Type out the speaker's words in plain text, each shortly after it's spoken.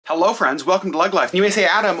Hello friends, welcome to LeggLife. You may say,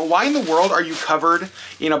 Adam, why in the world are you covered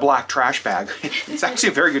in a black trash bag? It's actually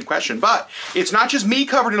a very good question, but it's not just me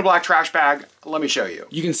covered in a black trash bag. Let me show you.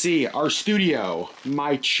 You can see our studio,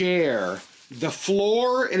 my chair, the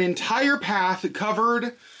floor, an entire path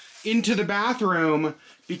covered into the bathroom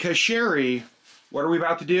because Sherry, what are we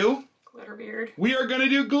about to do? Glitter beard. We are gonna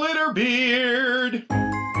do glitter beard.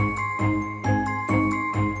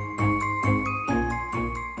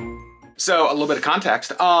 So a little bit of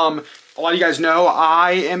context. A lot of you guys know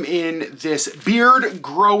I am in this beard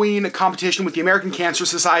growing competition with the American Cancer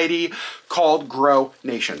Society called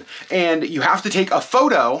GrowNation. And you have to take a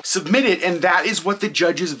photo, submit it, and that is what the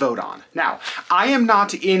judges vote on. Now, I am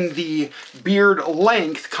not in the beard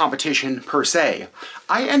length competition per se.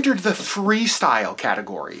 I entered the freestyle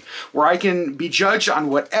category where I can be judged on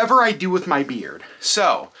whatever I do with my beard.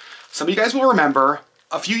 So, some of you guys will remember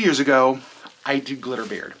a few years ago, I did glitter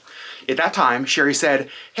beard. At that time, Sherri said,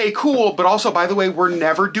 hey, cool, but also, by the way, we're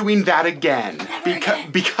never doing that again.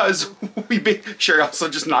 Because Sherri also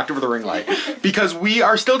just knocked over the ring light. Because we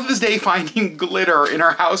are still to this day finding glitter in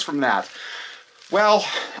our house from that. Well,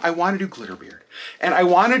 I want to do glitter beard. And I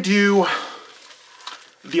want to do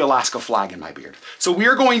the Alaska flag in my beard. So we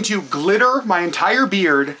are going to glitter my entire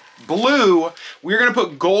beard blue. We're going to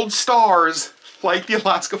put gold stars like the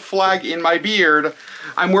Alaska flag in my beard.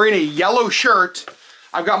 I'm wearing a yellow shirt.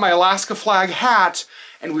 I've got my Alaska flag hat,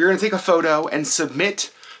 and we're gonna take a photo and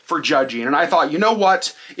submit for judging. And I thought, you know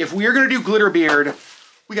what? If we're gonna do glitter beard,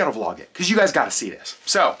 we gotta vlog it, because you guys gotta see this.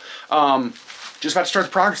 So, just about to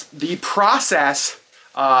start the process.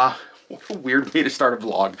 What a weird way to start a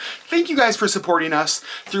vlog. Thank you guys for supporting us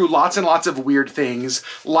through lots and lots of weird things,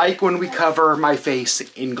 like when we cover my face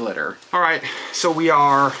in glitter. All right, so we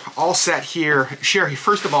are all set here. Sherri,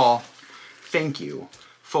 first of all, thank you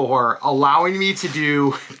for allowing me to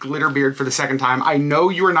do glitter beard for the second time. I know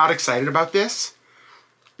you are not excited about this,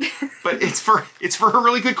 but it's for a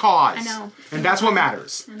really good cause. I know. And that's what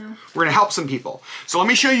matters. I know. We're gonna help some people. So let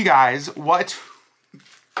me show you guys what,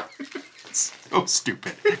 it's so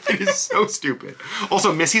stupid. It is so stupid.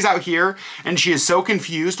 Also, Missy's out here and she is so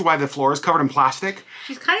confused why the floor is covered in plastic.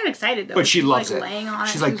 She's kind of excited though. But she loves like it. Laying on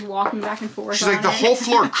she's it. like She's walking back and forth. She's like, the whole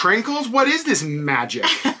floor crinkles? What is this magic?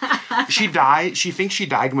 She died. She thinks she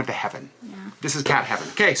died and went to heaven. Yeah. This is cat heaven.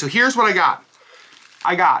 Okay, so here's what I got.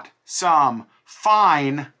 I got some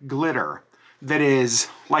fine glitter that is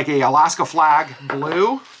like a Alaska flag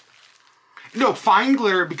blue. No, fine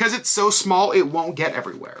glitter, because it's so small, it won't get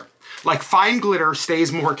everywhere. Like fine glitter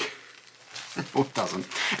stays more... Oh, it doesn't.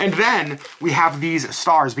 And then we have these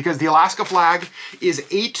stars, because the Alaska flag is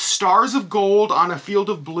 8 stars of gold on a field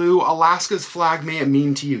of blue. Alaska's flag may it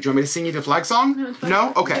mean to you. Do you want me to sing you the flag song?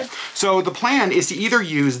 No? Okay. So the plan is to either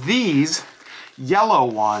use these yellow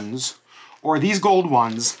ones or these gold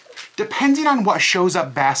ones, depending on what shows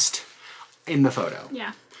up best in the photo.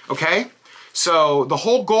 Yeah. Okay? So the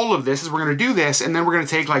whole goal of this is we're going to do this, and then we're going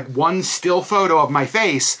to take like one still photo of my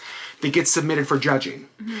face that gets submitted for judging.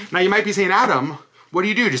 Now you might be saying, Adam, what do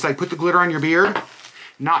you do? Just like put the glitter on your beard?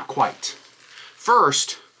 Not quite.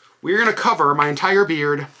 First, we're gonna cover my entire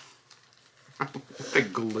beard with a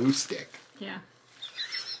glue stick. Yeah,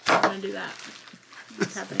 I'm gonna do that.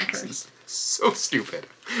 What's happening first? So stupid.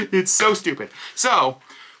 It's so stupid. So,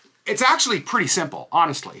 it's actually pretty simple,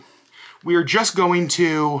 honestly. We are just going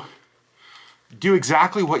to do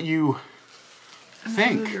exactly what you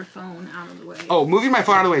think. Move your phone out of the way. Oh, moving my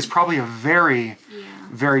phone out of the way is probably a very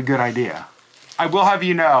good idea. I will have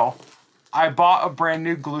you know, I bought a brand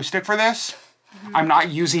new glue stick for this. I'm not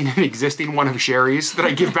using an existing one of Sherri's that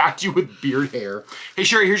I give back to you with beard hair. Hey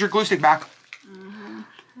Sherri, here's your glue stick back. I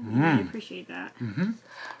really appreciate that.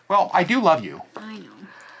 Well, I do love you. I know.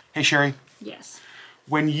 Hey Sherri. Yes.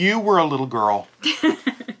 When you were a little girl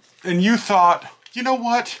and you thought, you know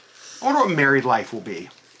what? I wonder what married life will be.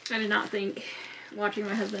 I did not think watching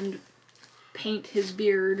my husband paint his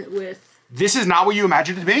beard with... This is not what you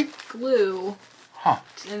imagined it to be? Glue. Huh.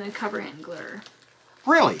 And then covering it in glitter.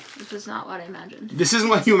 Really? This is not what I imagined. This isn't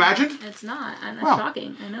what you imagined? It's not. And it's well,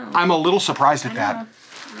 shocking. I know. I'm a little surprised at that.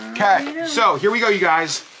 Okay, so here we go, you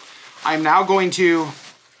guys. I'm now going to...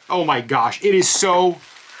 Oh my gosh, it is so...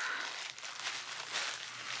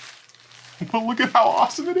 Look at how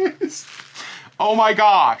awesome it is. Oh my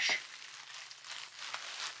gosh.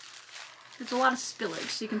 There's a lot of spillage,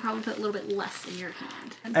 so you can probably put a little bit less in your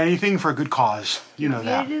hand. Anything for a good cause. You know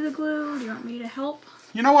that. Do you want me to do the glue? Do you want me to help?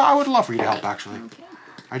 You know what? I would love for you to help, actually. Okay.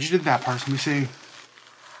 I just did that part, so let me see.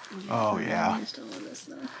 Oh, yeah. I missed all of this,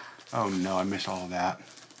 though. Oh, no, I missed all of that.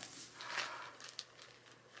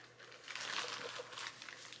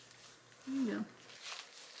 There you go.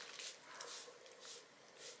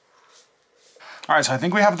 All right, so I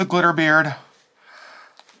think we have the glitter beard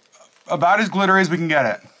about as glittery as we can get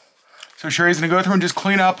it. So Sherri's gonna go through and just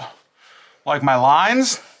clean up like my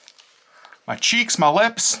lines, my cheeks, my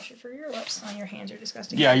lips. For your lips on your hands are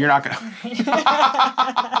disgusting. Yeah, you're not gonna.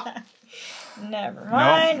 Never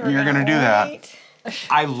mind. Nope, you're gonna do that.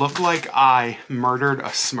 I look like I murdered a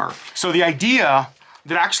Smurf. So the idea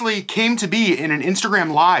that actually came to be in an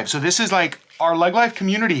Instagram live. So this is like our LeggLife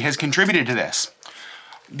community has contributed to this.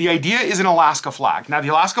 The idea is an Alaska flag. Now the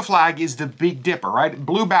Alaska flag is the Big Dipper, right?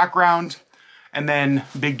 Blue background and then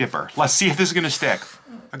Big Dipper. Let's see if this is gonna stick.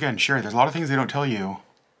 Again, Sherri, there's a lot of things they don't tell you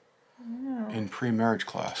in pre-marriage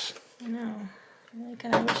class. I know. I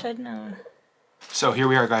kind of wish I'd known. So here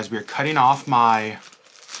we are, guys. We are cutting off my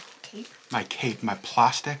cape, my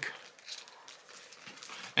plastic.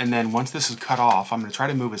 And then once this is cut off, I'm gonna try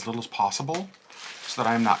to move as little as possible so that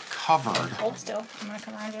I'm not covered Hold still. I'm gonna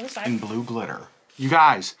come around to the side. in blue glitter. You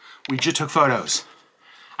guys, we just took photos.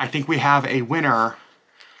 I think we have a winner.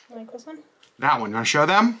 Like this one? That one. You wanna show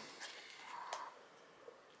them?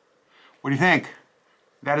 What do you think?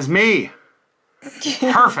 That is me.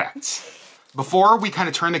 Perfect. Before we kind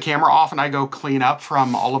of turn the camera off and I go clean up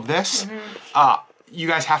from all of this, you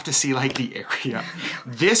guys have to see like the area.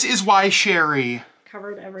 This is why Sherri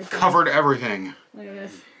covered everything. Look at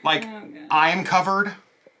this. Like, I am covered.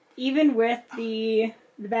 Even with the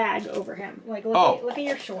bag over him. Like, look at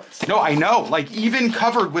your shorts. No, I know. Like, even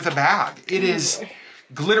covered with a bag. It is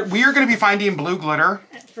glitter. We are going to be finding blue glitter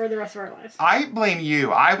for the rest of our lives. I blame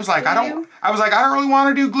you. I was like, I don't really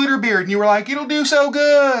want to do glitter beard. And you were like, it'll do so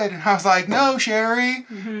good. And I was like, no, Sherri.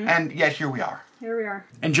 And yet here we are. Here we are.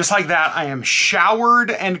 And just like that, I am showered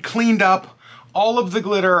and cleaned up. All of the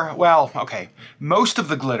glitter, well, okay, most of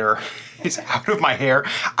the glitter is out of my hair.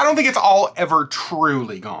 I don't think it's all ever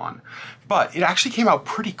truly gone, but it actually came out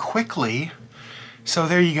pretty quickly. So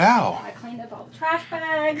there you go. I cleaned up all the trash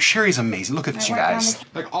bags. Sherri's amazing. Look at this, you guys.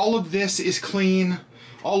 Like, all of this is clean.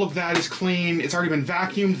 All of that is clean. It's already been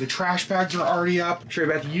vacuumed. The trash bags are already up. Sherri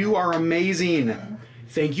Beth, you are amazing.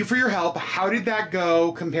 Thank you for your help. How did that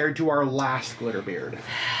go compared to our last glitter beard?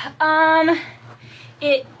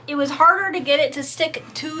 It was harder to get it to stick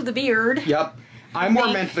to the beard. Yep. I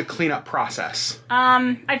more meant the cleanup process.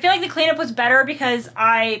 I feel like the cleanup was better because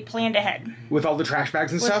I planned ahead. With all the trash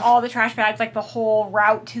bags and stuff? With all the trash bags, like the whole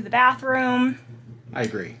route to the bathroom. I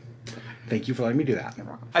agree. Thank you for letting me do that. You're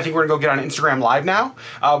welcome. I think we're gonna go get on Instagram Live now.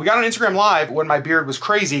 We got on Instagram Live when my beard was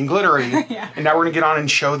crazy and glittery. Yeah. And now we're gonna get on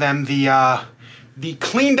and show them the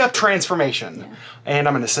cleaned up transformation. Yeah. And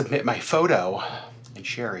I'm gonna submit my photo. And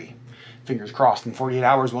Sherri, fingers crossed, in 48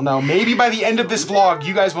 hours we'll know. Maybe by the end of this vlog,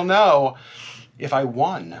 you guys will know if I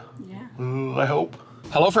won. Yeah. I hope.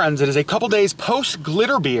 Hello friends, it is a couple days post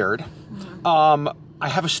glitter beard. I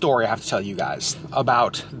have a story I have to tell you guys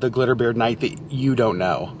about the glitter beard night that you don't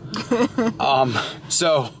know.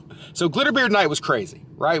 So glitter beard night was crazy,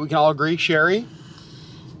 right? We can all agree, Sherri?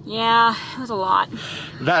 Yeah, it was a lot.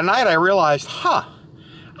 That night I realized, I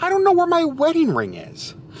don't know where my wedding ring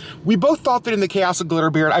is. We both thought that in the chaos of glitter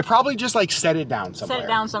beard, I probably just like set it down somewhere. Set it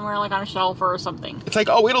down somewhere like on a shelf or something. It's like,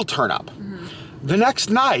 oh, it'll turn up. The next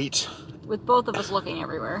night, with both of us looking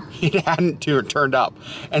everywhere, it hadn't turned up.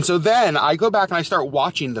 And so then I go back and I start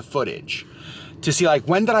watching the footage to see, like,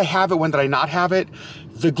 when did I have it, when did I not have it?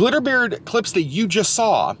 The glitter beard clips that you just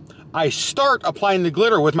saw, I start applying the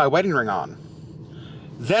glitter with my wedding ring on.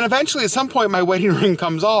 Then eventually at some point my wedding ring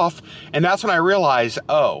comes off, and that's when I realize,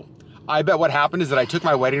 oh, I bet what happened is that I took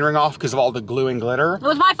my wedding ring off because of all the glue and glitter. It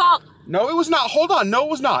was my fault. No, it was not. Hold on. No, it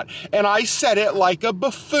was not. And I set it like a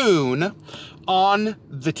buffoon on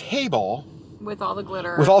the table. With all the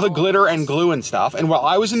glitter. With all the glitter and glue and stuff. And while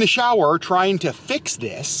I was in the shower trying to fix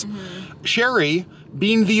this, Sherri,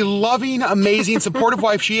 being the loving, amazing, supportive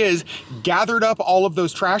wife she is, gathered up all of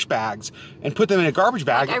those trash bags and put them in a garbage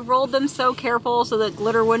bag. Like, I rolled them so careful so that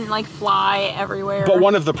glitter wouldn't like fly everywhere. But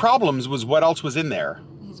one of the problems was what else was in there?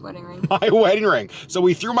 His wedding ring. My wedding ring. So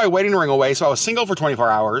we threw my wedding ring away, so I was single for 24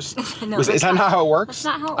 hours. No, is that not how it works? That's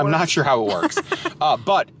not how it works. I'm not sure how it works.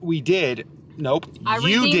 But we did. Nope.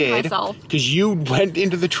 You did, because you went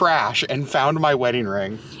into the trash and found my wedding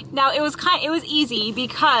ring. Now it was easy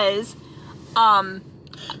because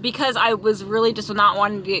I was really just not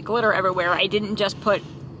wanting to get glitter everywhere. I didn't just put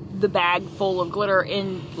the bag full of glitter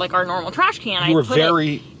in like our normal trash can. I put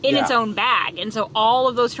it in its own bag, and so all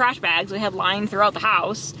of those trash bags we had lying throughout the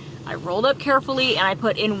house, I rolled up carefully and I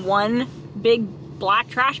put in one big black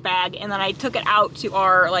trash bag, and then I took it out to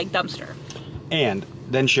our like dumpster. And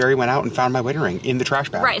then Sherri went out and found my wedding ring in the trash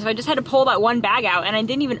bag. Right, so I just had to pull that one bag out, and I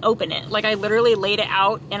didn't even open it. Like, I literally laid it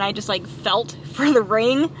out, and I just, like, felt for the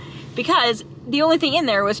ring, because the only thing in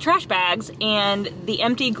there was trash bags and the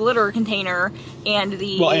empty glitter container and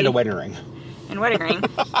the... Well, and a wedding ring. And wedding ring.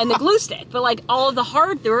 And the glue stick. But like all of the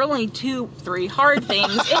hard, there were only 2-3 hard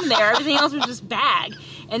things in there. Everything else was just bag.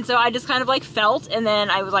 And so I just kind of like felt, and then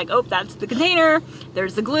I was like, oh, that's the container.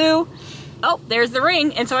 There's the glue. Oh, there's the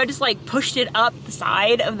ring. And so I just like pushed it up the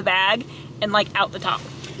side of the bag and like out the top.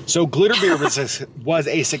 So glitter beard was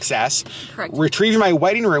a success. Correct. Retrieving my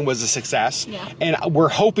wedding ring was a success. Yeah. And we're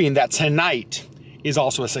hoping that tonight is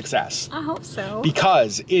also a success. I hope so.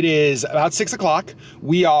 Because it is about 6 o'clock.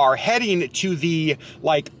 We are heading to the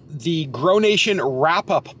GrowNation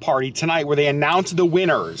wrap-up party tonight where they announce the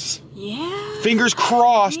winners. Yeah. Fingers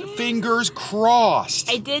crossed. Yeah. Fingers crossed.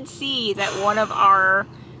 I did see that one of our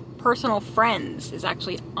personal friends is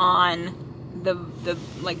actually on the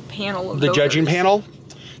like panel of the voters. Judging panel.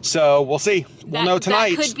 So we'll see. We'll know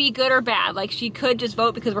tonight. That could be good or bad. Like she could just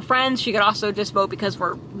vote because we're friends. She could also just vote because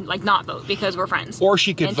we're like not vote because we're friends. Or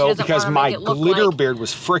she could vote because my glitter beard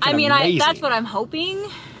was freaking amazing. That's what I'm hoping.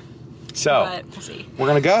 So but we'll see. We're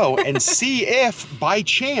gonna go and see if by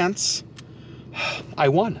chance I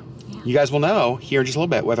won. Yeah. You guys will know here in just a little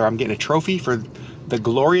bit whether I'm getting a trophy for the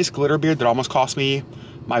glorious glitter beard that almost cost me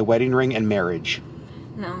my wedding ring and marriage.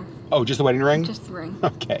 No. Oh, just the wedding ring? Just the ring.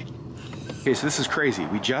 Okay. Okay, so this is crazy.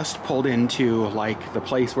 We just pulled into like the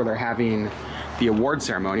place where they're having the award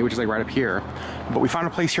ceremony, which is like right up here. But we found a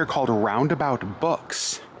place here called Roundabout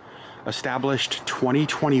Books, established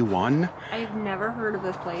 2021. I've never heard of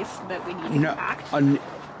this place that we need to get back.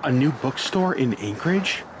 A new bookstore in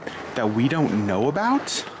Anchorage that we don't know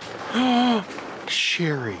about?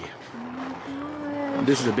 Sherri. Oh,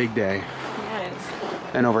 this is a big day. Yeah, it is.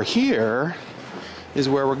 And over here is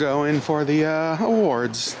where we're going for the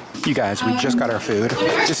awards. You guys, we just got our food.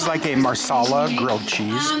 This is like a marsala grilled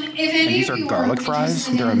cheese. And these are garlic fries.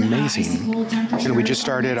 They're amazing. And we just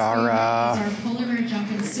started our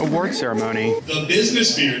award ceremony. The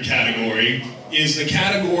business beard category is the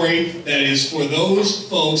category that is for those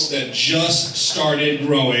folks that just started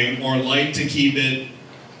growing or like to keep it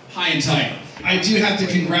high and tight. I do have to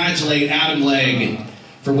congratulate Adam Legg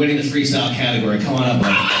for winning the freestyle category. Come on up,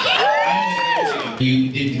 Legg.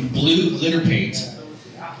 You did blue glitter paint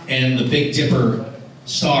and the Big Dipper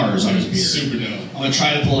stars on his beard. Super dope. I'm going to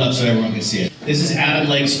try to pull it up so everyone can see it. This is Adam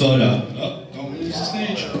Legg's photo. Oh, don't lose the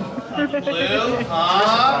stage. Blue,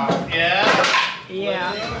 yeah.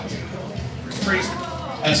 Yeah.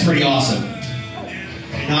 That's pretty awesome.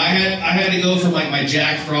 Now I had to go for like my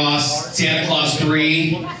Jack Frost Santa Claus 3.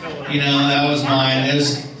 You know, that was mine. It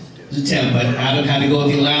was a 10, but Adam had to go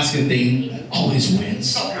with the Alaska theme. Always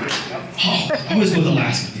wins. Oh, I always go with the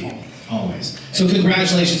Alaska theme. Always. So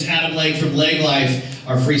congratulations, Adam Legg from LeggLife,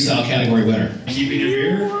 our freestyle category winner. Keeping your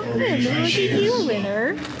beard, or are we going to try and shake it? You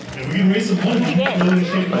winner. And we're going to raise some money.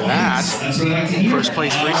 That's what I like to hear. First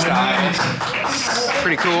place freestyle.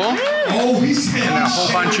 Pretty cool. Oh, and a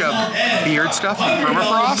whole bunch of beard stuff from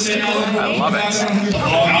permafrost. I love it.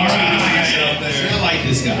 All right. I like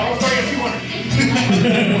this guy.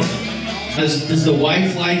 Does the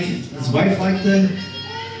wife like? Does the wife like the?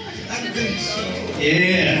 I think so.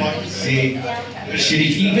 Yeah. See, should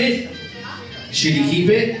he keep it? Should he keep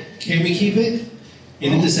it? Can we keep it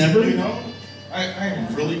in December? You know, I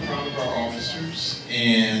am really proud of our officers,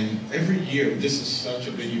 and every year this is such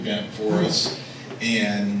a big event for us,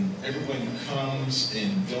 and everyone comes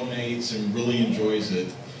and donates and really enjoys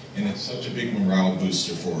it, and it's such a big morale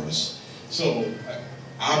booster for us. So,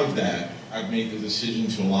 out of that, I've made the decision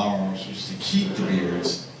to allow our officers to keep the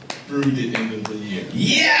beards through the end of the year.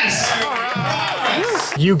 Yes!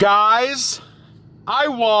 Right. You guys, I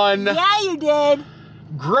won. Yeah, you did.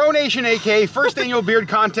 GrowNation AK first annual beard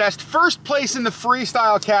contest, first place in the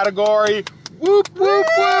freestyle category. Whoop, whoop,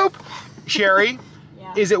 whoop. Sherri,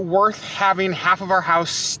 yeah. Is it worth having half of our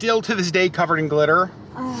house still to this day covered in glitter?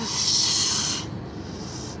 I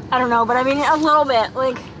don't know, but I mean a little bit.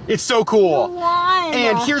 Like, it's so cool. Why?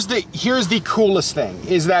 And here's the coolest thing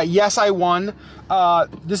is that yes, I won.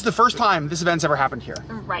 This is the first time this event's ever happened here.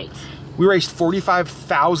 Right. We raised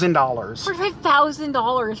 $45,000.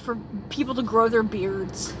 $45,000 for people to grow their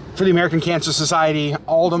beards. For the American Cancer Society.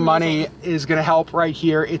 All the money is going to help right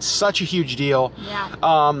here. It's such a huge deal.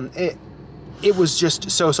 Yeah. It was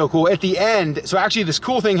just so cool. At the end, so actually this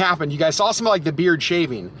cool thing happened. You guys saw some of like the beard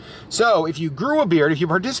shaving. So if you grew a beard, if you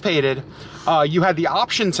participated, you had the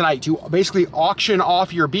option tonight to basically auction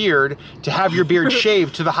off your beard to have your beard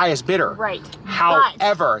shaved to the highest bidder. Right.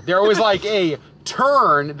 However, there was like a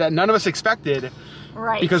turn that none of us expected.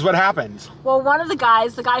 Right. Because what happened? Well, one of the guy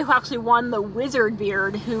who actually won the wizard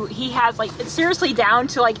beard, who he has, like, it's seriously down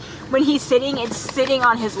to, like, when he's sitting, it's sitting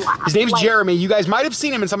on his lap. His name's like, Jeremy. You guys might have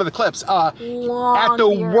seen him in some of the clips. At the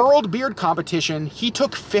World Beard Competition, he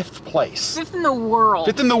took 5th place. 5th in the world.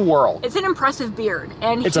 5th in the world. It's an impressive beard.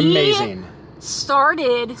 And it's amazing.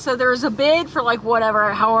 Started, so there's a bid for, like,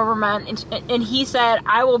 whatever, however much, and he said,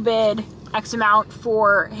 I will bid X amount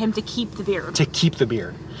for him to keep the beard. To keep the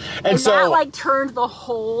beard. And so that, like, turned the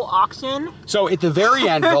whole auction. So at the very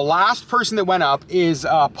end, the last person that went up is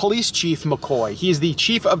Police Chief McCoy. He is the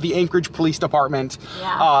chief of the Anchorage Police Department.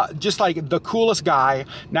 Yeah. Just like the coolest guy.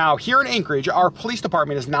 Now, here in Anchorage, our police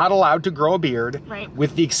department is not allowed to grow a beard, right,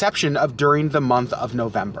 with the exception of during the month of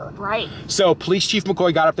November. Right. So Police Chief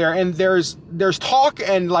McCoy got up there, and there's talk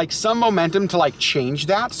and, like, some momentum to, like, change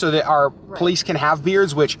that so that our police can have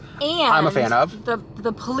beards, which I'm a fan of.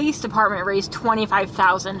 The police department raised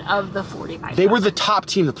 $25,000 of the $45,000. They were the top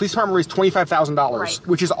team. The police department raised $25,000, right,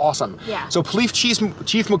 which is awesome. Yeah. So Police Chief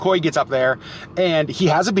McCoy gets up there, and he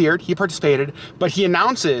has a beard. He participated, but he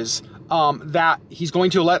announces that he's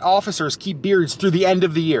going to let officers keep beards through the end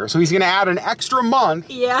of the year. So he's going to add an extra month.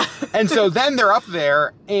 Yeah. And so then they're up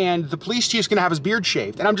there, and the police chief's going to have his beard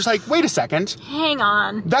shaved. And I'm just like, wait a second. Hang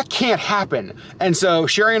on. That can't happen. And so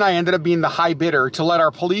Sherri and I ended up being the high bidder to let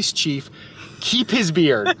our police chief keep his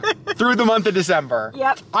beard through the month of December.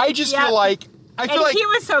 Yep. I just feel like he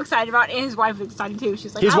was so excited about it, and his wife was excited too.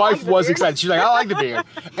 She's like, his wife was excited. She's like, I like the beard.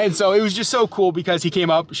 And so it was just so cool because he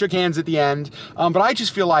came up, shook hands at the end. But I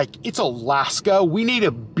just feel like it's Alaska. We need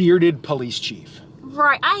a bearded police chief.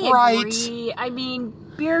 Right. I agree. I mean,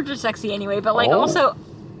 beards are sexy anyway, but, like, also,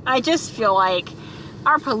 I just feel like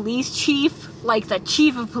our police chief, like the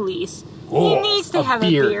chief of police, he needs to have a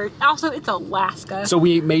beard. Also, it's Alaska. So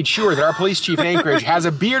we made sure that our police chief in Anchorage has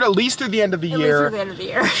a beard at least through the end of the year. At least through the end of the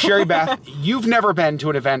year. Sherri Beth, you've never been to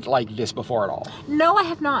an event like this before at all. No, I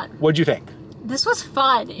have not. What'd you think? This was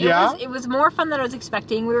fun. It was more fun than I was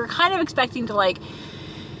expecting. We were kind of expecting to, like,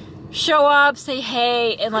 show up, say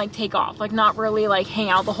hey, and, like, take off. Like, not really, like, hang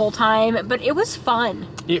out the whole time. But it was fun.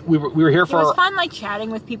 We were here for... It was fun, like, chatting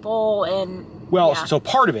with people and... Well, so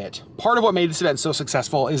part of what made this event so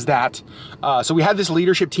successful is that, so we had this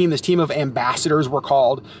leadership team, this team of ambassadors we're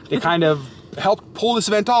called. They kind of helped pull this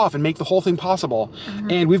event off and make the whole thing possible. Mm-hmm.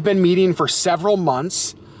 And we've been meeting for several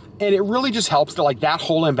months, and it really just helps that, like, that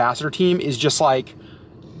whole ambassador team is just, like,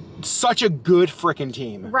 such a good frickin'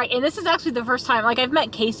 team. Right, and this is actually the first time, like, I've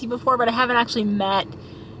met Casey before, but I haven't actually met,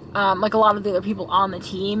 like, a lot of the other people on the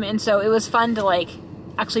team, and so it was fun to, like,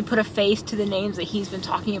 actually put a face to the names that he's been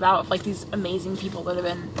talking about, like these amazing people that have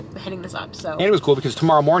been hitting this up. So, and it was cool because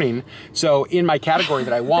tomorrow morning, so in my category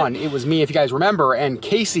that I won, it was me, if you guys remember, and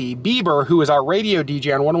Casey Bieber, who is our radio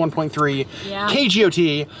DJ on 101.3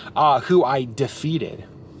 KGOT, who I defeated.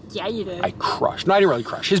 Yeah, you did. I crushed. No, I didn't really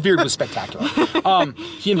crush. His beard was spectacular.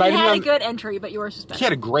 He invited me on... He had a good entry, but yours was better. He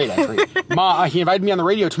had a great entry. He invited me on the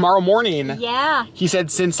radio tomorrow morning. Yeah. He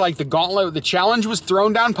said since, like, the challenge was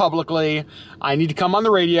thrown down publicly, I need to come on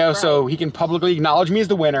the radio so he can publicly acknowledge me as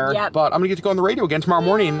the winner. Yep. But I'm going to get to go on the radio again tomorrow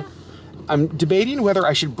morning. I'm debating whether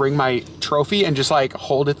I should bring my trophy and just, like,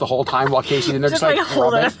 hold it the whole time while Casey's in there. Just like,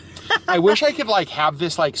 hold it. I wish I could, like, have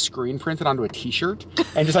this, like, screen printed onto a t-shirt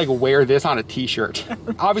and just, like, wear this on a t-shirt.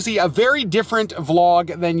 Obviously, a very different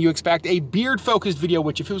vlog than you expect. A beard-focused video,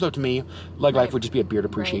 which, if it was up to me, LeggLife would just be a beard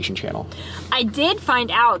appreciation channel. I did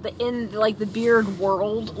find out that in, like, the beard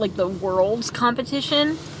world, like, the world's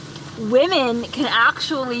competition, women can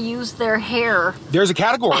actually use their hair. There's a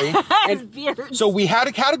category. As beards. So we had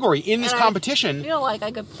a category in this competition. I feel like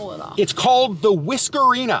I could pull it off. It's called the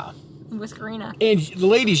Whiskerina. Whiskerina. And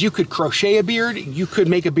ladies, you could crochet a beard, you could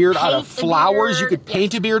make a beard out of flowers, you could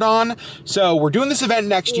paint a beard on. So we're doing this event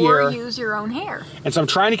next year. Or use your own hair. And so I'm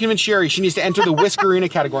trying to convince Sherri she needs to enter the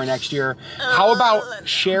Whiskerina category next year. How about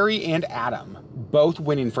Sherri and Adam both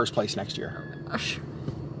winning first place next year?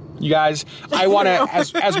 You guys, I want to,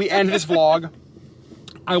 as we end this vlog,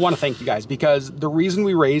 I want to thank you guys because the reason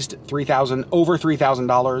we raised over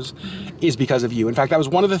 $3,000 is because of you. In fact, that was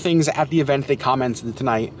one of the things at the event they commented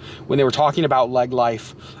tonight when they were talking about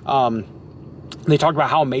LeggLife. They talked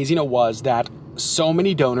about how amazing it was that so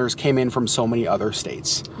many donors came in from so many other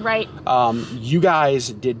states. Right. You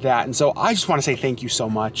guys did that. And so I just want to say thank you so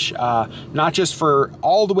much. Not just for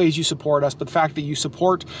all the ways you support us, but the fact that you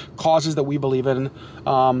support causes that we believe in.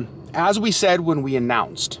 As we said when we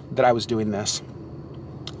announced that I was doing this,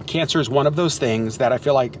 cancer is one of those things that I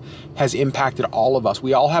feel like has impacted all of us.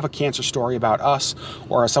 We all have a cancer story about us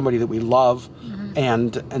or somebody that we love.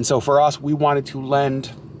 And so for us, we wanted to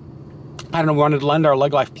lend I don't know, we wanted to lend our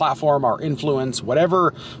LeggLife platform, our influence,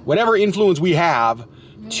 whatever influence we have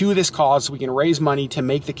to this cause so we can raise money to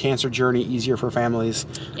make the cancer journey easier for families.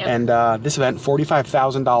 Yep. And this event,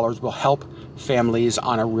 $45,000, will help families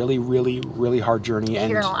on a really, really, really hard journey.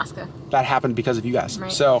 Here in Alaska. That happened because of you guys.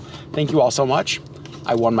 Right. So thank you all so much.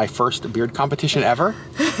 I won my first beard competition ever.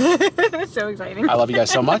 So exciting. I love you guys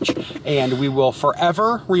so much. And we will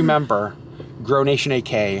forever remember GrowNation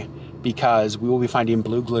AK, because we will be finding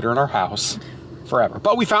blue glitter in our house forever.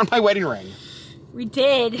 But we found my wedding ring. We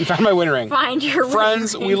did. We found my wedding ring. Find your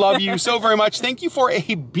Friends, wedding ring. We love you so very much. Thank you for a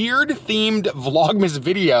beard-themed Vlogmas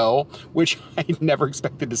video, which I never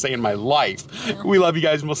expected to say in my life. Yeah. We love you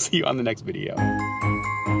guys, and we'll see you on the next video.